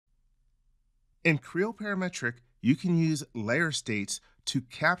In Creo Parametric, you can use layer states to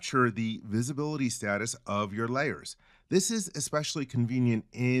capture the visibility status of your layers. This is especially convenient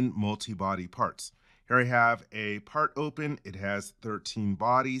in multi-body parts. Here I have a part open. It has 13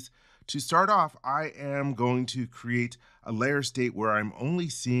 bodies. To start off, I am going to create a layer state where I'm only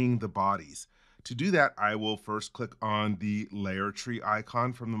seeing the bodies. To do that, I will first click on the layer tree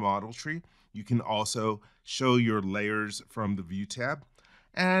icon from the model tree. You can also show your layers from the view tab.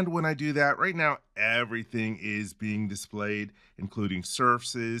 And when I do that, right now, everything is being displayed, including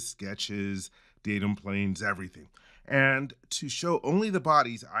surfaces, sketches, datum planes, everything. And to show only the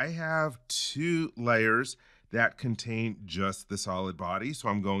bodies, I have two layers that contain just the solid body. So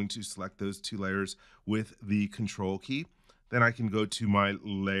I'm going to select those two layers with the control key. Then I can go to my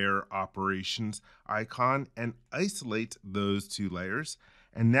layer operations icon and isolate those two layers.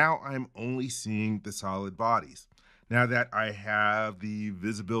 And now I'm only seeing the solid bodies. Now that I have the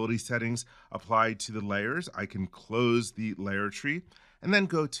visibility settings applied to the layers, I can close the layer tree and then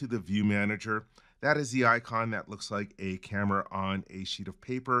go to the view manager. That is the icon that looks like a camera on a sheet of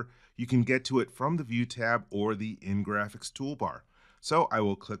paper. You can get to it from the view tab or the in graphics toolbar. So I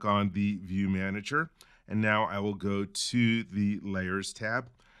will click on the view manager and now I will go to the layers tab.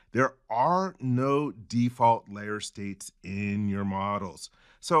 There are no default layer states in your models.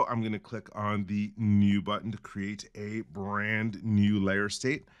 So I'm going to click on the new button to create a brand new layer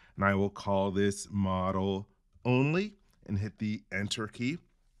state. And I will call this model only and hit the enter key.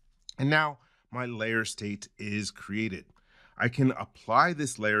 And now my layer state is created. I can apply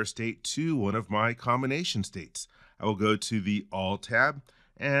this layer state to one of my combination states. I will go to the All tab,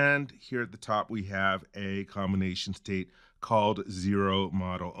 and here at the top we have a combination state called 0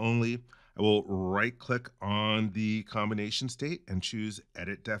 model only. I will right click on the combination state and choose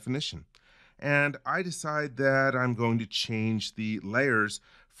Edit Definition. And I decide that I'm going to change the layers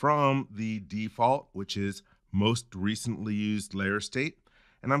from the default, which is most recently used layer state,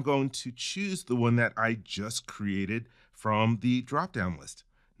 and I'm going to choose the one that I just created from the drop-down list.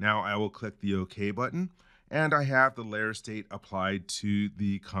 Now I will click the OK button, and I have the layer state applied to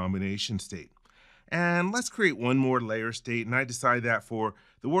the combination state. And let's create one more layer state, and I decide that for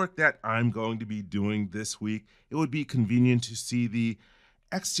the work that I'm going to be doing this week, it would be convenient to see the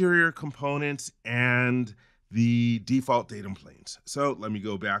exterior components and the default datum planes. So let me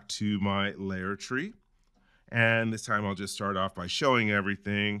go back to my layer tree. And this time I'll just start off by showing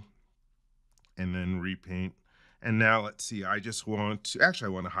everything and then repaint. And now let's see, I just want to, actually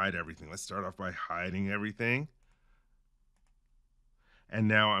I want to hide everything. Let's start off by hiding everything. And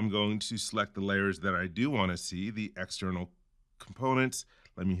now I'm going to select the layers that I do want to see, the external components.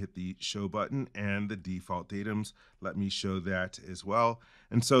 Let me hit the show button, and the default datums. Let me show that as well.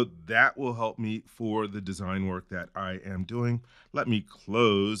 And so that will help me for the design work that I am doing. Let me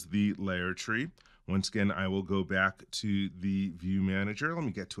close the layer tree. Once again, I will go back to the view manager. Let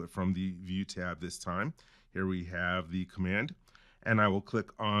me get to it from the view tab this time. Here we have the command, and I will click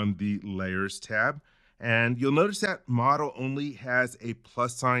on the layers tab. And you'll notice that model only has a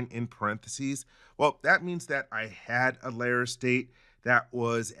plus sign in parentheses. Well, that means that I had a layer state that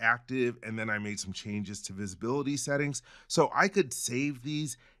was active, and then I made some changes to visibility settings. So I could save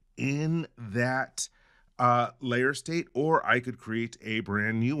these in that layer state, or I could create a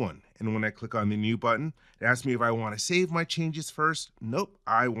brand new one. And when I click on the new button, it asks me if I want to save my changes first. Nope,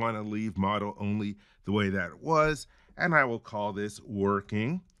 I want to leave model only the way that it was. And I will call this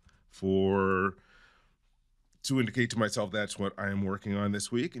working to indicate to myself that's what I am working on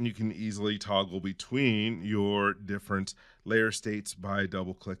this week. And you can easily toggle between your different layer states by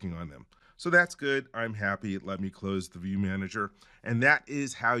double clicking on them. So that's good. I'm happy. Let me close the view manager. And that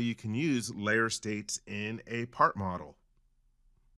is how you can use layer states in a part model.